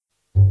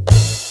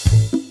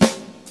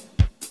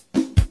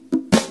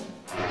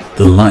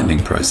The Lightning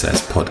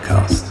Process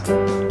podcast.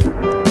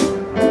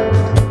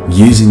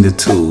 Using the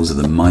tools of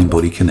the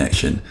mind-body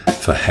connection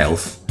for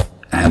health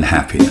and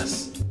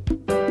happiness.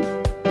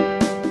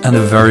 And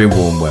a very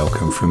warm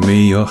welcome from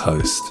me, your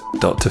host,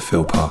 Dr.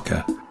 Phil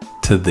Parker,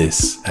 to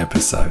this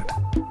episode.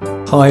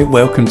 Hi,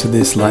 welcome to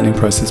this Lightning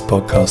Process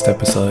podcast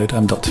episode.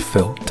 I'm Dr.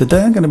 Phil.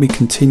 Today I'm going to be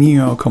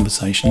continuing our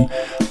conversation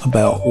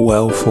about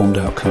well-formed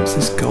outcomes,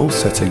 this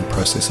goal-setting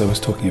process I was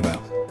talking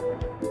about.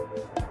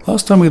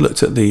 Last time we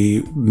looked at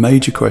the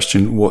major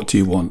question, what do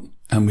you want?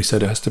 And we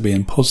said it has to be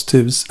in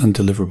positives and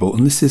deliverable.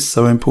 And this is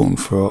so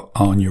important for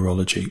our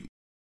neurology.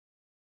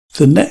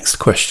 The next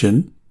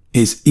question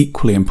is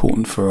equally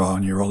important for our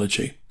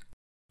neurology.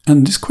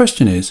 And this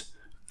question is,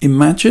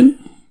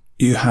 imagine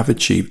you have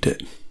achieved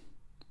it.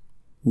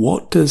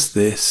 What does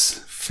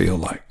this feel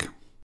like?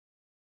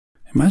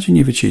 Imagine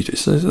you've achieved it.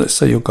 So let's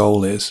say your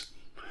goal is,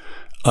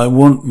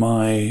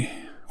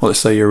 let's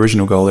say your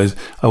original goal is,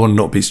 I want to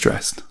not be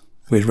stressed.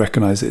 We'd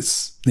recognise it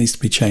needs to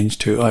be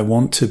changed to, I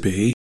want to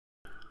be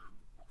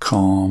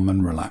calm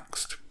and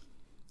relaxed.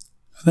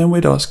 And then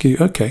we'd ask you,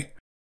 okay,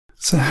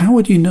 so how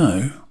would you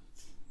know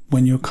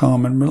when you're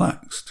calm and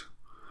relaxed?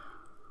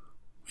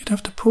 You'd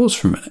have to pause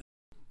for a minute.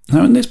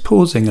 Now in this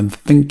pausing and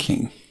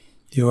thinking,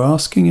 you're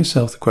asking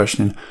yourself the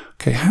question,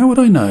 okay, how would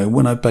I know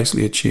when I've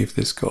basically achieved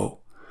this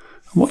goal?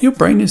 And what your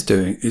brain is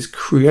doing is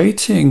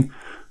creating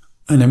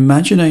an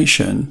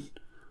imagination,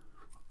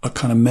 a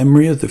kind of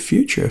memory of the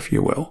future, if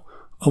you will,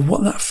 of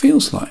what that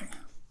feels like.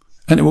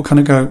 And it will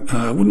kind of go,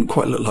 it wouldn't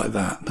quite look like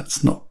that.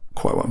 That's not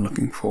quite what I'm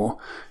looking for.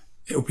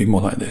 It will be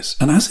more like this.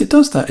 And as it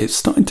does that, it's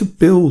starting to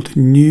build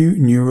new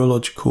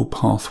neurological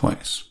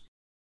pathways.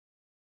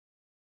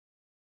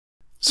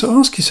 So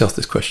ask yourself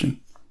this question.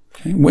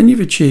 Okay, when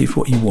you've achieved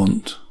what you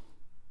want,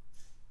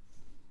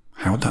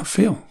 how would that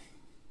feel?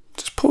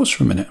 Just pause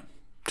for a minute.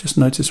 Just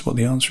notice what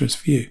the answer is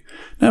for you.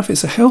 Now, if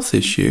it's a health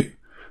issue,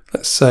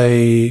 let's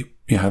say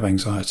you have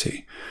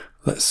anxiety.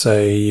 Let's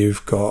say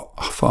you've got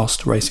a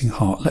fast racing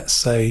heart. Let's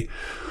say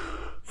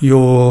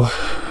your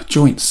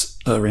joints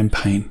are in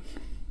pain.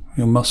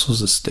 Your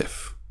muscles are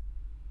stiff.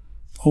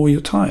 Or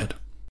you're tired.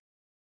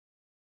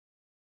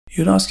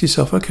 You'd ask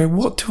yourself, okay,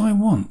 what do I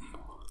want?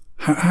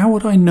 How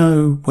would I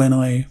know when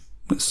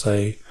let's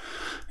say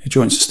your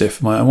joints are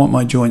stiff. I want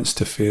my joints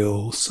to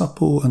feel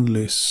supple and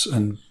loose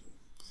and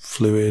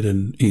fluid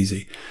and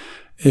easy.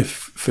 If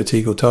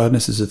fatigue or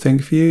tiredness is a thing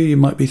for you, you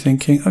might be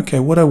thinking, okay,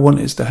 what I want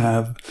is to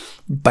have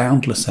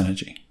boundless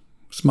energy,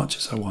 as much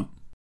as I want.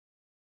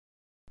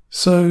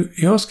 So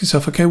you ask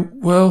yourself, okay,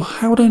 well,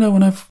 how would I know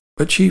when I've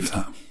achieved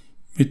that?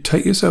 You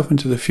take yourself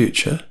into the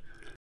future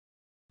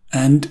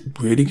and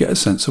really get a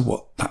sense of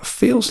what that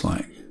feels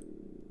like.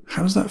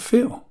 How does that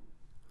feel?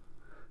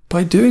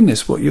 By doing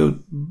this, what your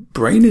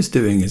brain is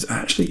doing is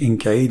actually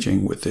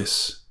engaging with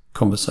this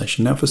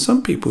conversation. Now, for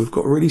some people who've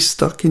got really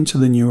stuck into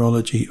the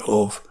neurology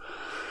of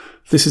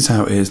this is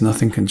how it is,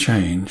 nothing can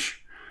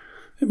change,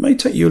 it may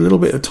take you a little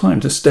bit of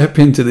time to step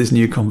into this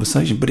new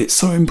conversation, but it's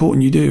so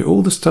important you do.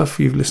 All the stuff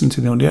you've listened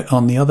to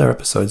on the other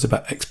episodes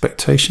about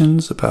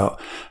expectations, about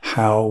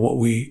how what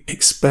we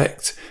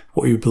expect,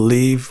 what we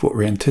believe, what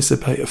we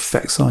anticipate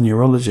affects our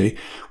neurology,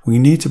 we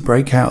need to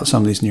break out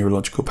some of these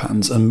neurological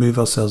patterns and move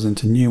ourselves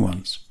into new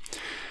ones.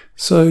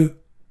 So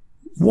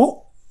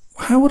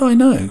how would I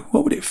know?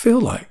 What would it feel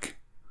like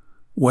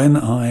when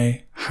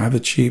I have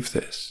achieved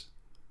this?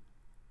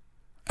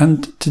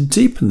 And to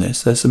deepen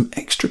this, there's some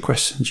extra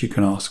questions you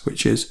can ask,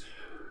 which is,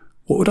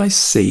 what would I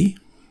see?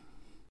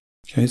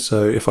 Okay,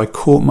 so if I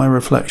caught my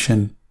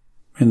reflection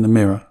in the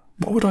mirror,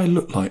 what would I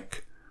look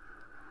like?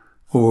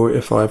 Or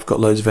if I've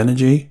got loads of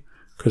energy,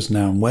 because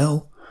now I'm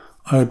well,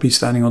 I would be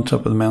standing on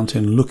top of the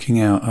mountain looking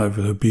out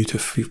over the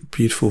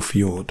beautiful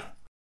fjord.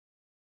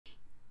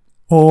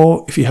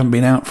 Or if you haven't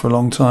been out for a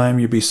long time,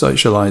 you'd be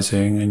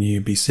socializing and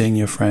you'd be seeing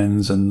your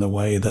friends and the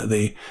way that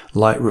the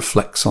light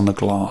reflects on the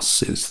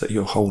glasses that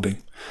you're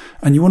holding.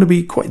 And you want to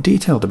be quite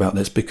detailed about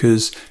this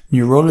because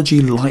neurology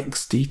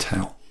likes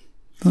detail.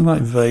 It doesn't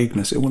like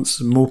vagueness. It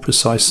wants more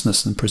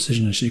preciseness and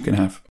precision as you can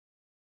have.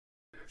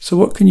 So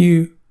what can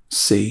you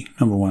see,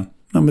 number one?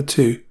 Number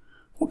two,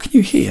 what can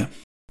you hear?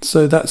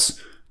 So that's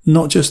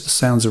not just the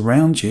sounds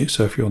around you.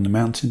 So if you're on the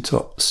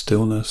mountaintop,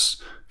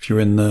 stillness. If you're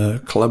in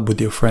the club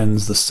with your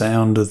friends, the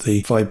sound of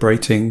the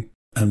vibrating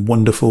and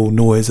wonderful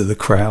noise of the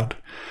crowd.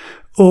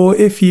 Or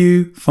if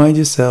you find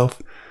yourself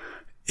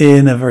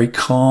in a very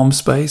calm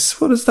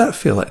space, what does that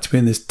feel like to be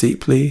in this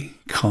deeply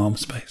calm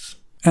space?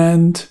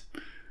 And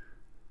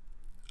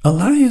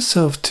allow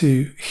yourself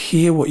to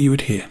hear what you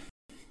would hear,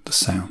 the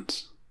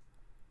sounds.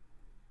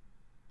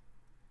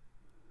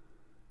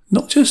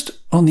 Not just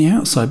on the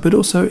outside, but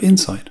also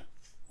inside.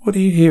 What are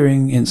you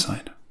hearing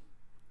inside?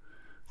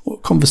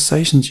 What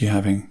conversations are you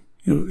having?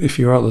 If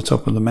you're at the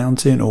top of the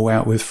mountain or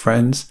out with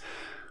friends,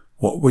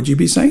 what would you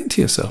be saying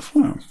to yourself?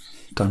 Well,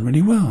 I've done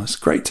really well. It's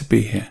great to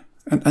be here.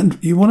 And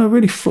you want to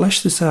really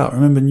flesh this out.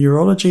 Remember,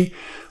 neurology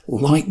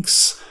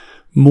likes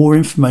more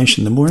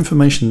information. The more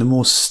information, the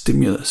more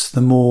stimulus,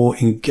 the more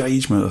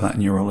engagement of that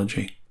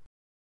neurology.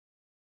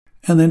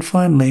 And then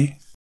finally,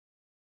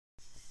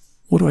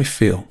 What do I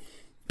feel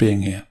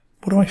being here?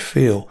 What do I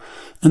feel?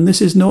 And this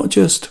is not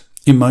just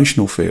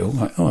emotional feel,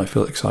 like, I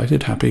feel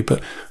excited, happy, but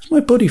what's my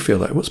body feel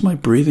like? What's my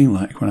breathing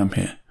like when I'm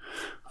here?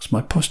 What's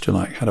my posture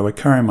like? How do I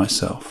carry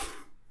myself?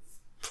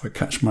 If I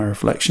catch my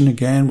reflection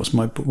again,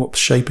 what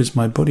shape is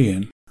my body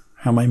in?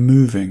 How am I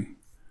moving?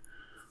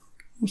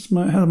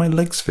 How do my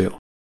legs feel?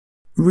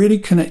 Really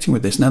connecting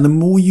with this. Now, the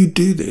more you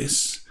do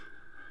this,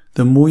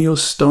 the more you're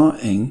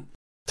starting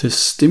to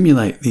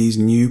stimulate these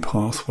new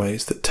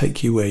pathways that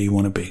take you where you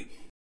want to be.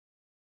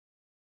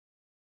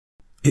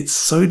 It's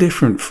so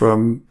different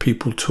from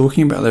people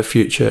talking about their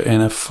future in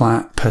a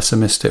flat,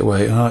 pessimistic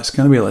way. Oh, it's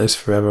going to be like this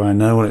forever. I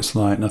know what it's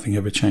like. Nothing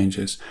ever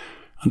changes.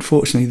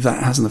 Unfortunately,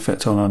 that has an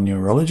effect on our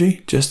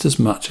neurology just as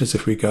much as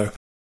if we go,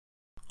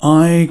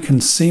 I can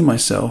see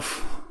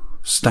myself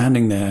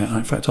standing there.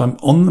 In fact, I'm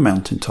on the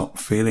mountaintop,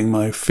 feeling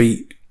my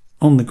feet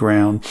on the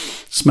ground,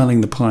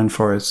 smelling the pine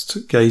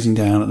forest, gazing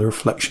down at the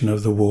reflection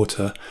of the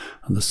water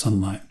and the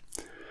sunlight,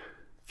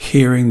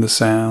 hearing the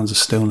sounds of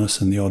stillness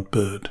and the odd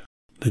bird,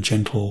 the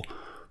gentle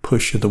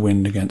push of the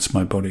wind against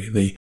my body,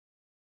 the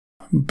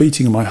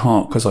beating of my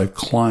heart because I've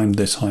climbed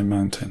this high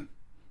mountain,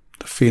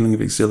 the feeling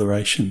of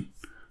exhilaration,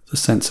 the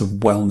sense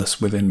of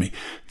wellness within me.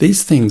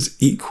 These things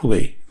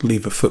equally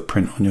leave a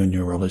footprint on your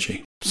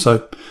neurology.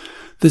 So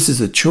this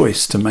is a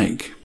choice to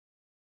make.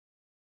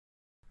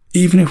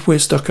 Even if we're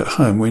stuck at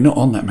home, we're not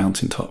on that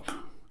mountaintop.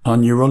 Our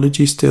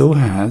neurology still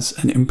has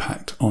an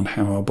impact on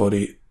how our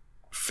body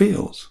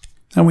feels.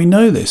 And we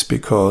know this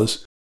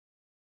because,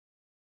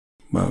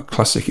 well,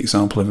 classic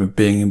example of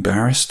being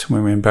embarrassed.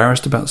 When we're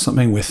embarrassed about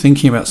something, we're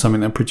thinking about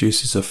something that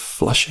produces a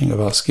flushing of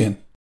our skin.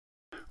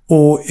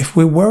 Or if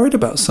we're worried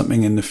about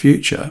something in the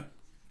future,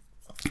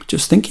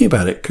 just thinking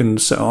about it can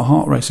set our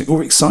heart racing.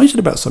 Or excited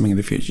about something in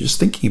the future, just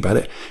thinking about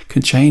it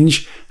can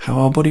change how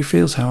our body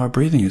feels, how our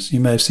breathing is. You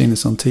may have seen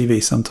this on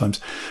TV sometimes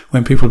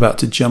when people are about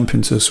to jump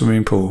into a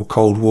swimming pool,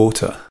 cold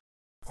water,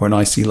 or an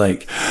icy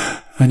lake,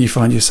 and you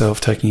find yourself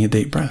taking a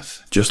deep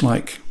breath, just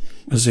like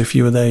as if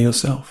you were there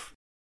yourself.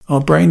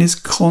 Our brain is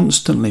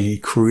constantly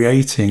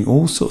creating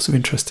all sorts of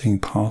interesting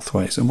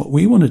pathways. And what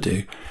we want to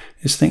do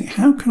is think,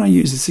 how can I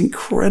use this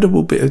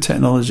incredible bit of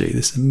technology,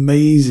 this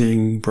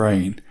amazing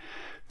brain,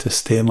 to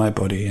steer my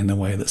body in the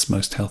way that's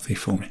most healthy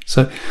for me?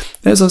 So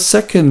there's our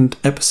second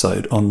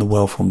episode on the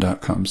well-formed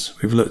outcomes.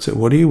 We've looked at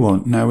what do you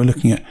want. Now we're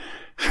looking at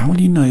how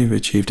will you know you've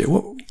achieved it?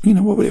 What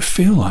would it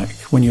feel like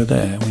when you're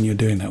there, when you're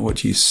doing that? What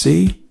do you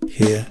see,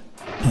 hear,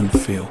 and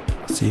feel?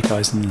 I'll see you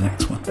guys in the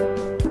next one.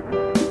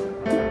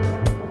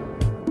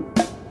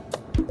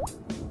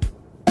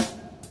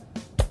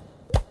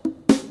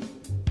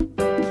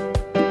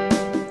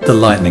 The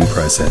Lightning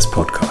Process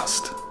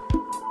Podcast.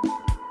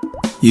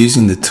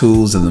 Using the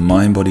tools of the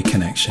mind-body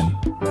connection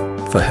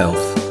for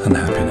health and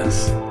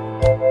happiness.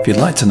 If you'd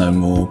like to know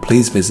more,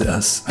 please visit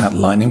us at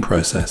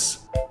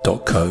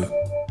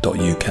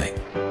lightningprocess.co.uk.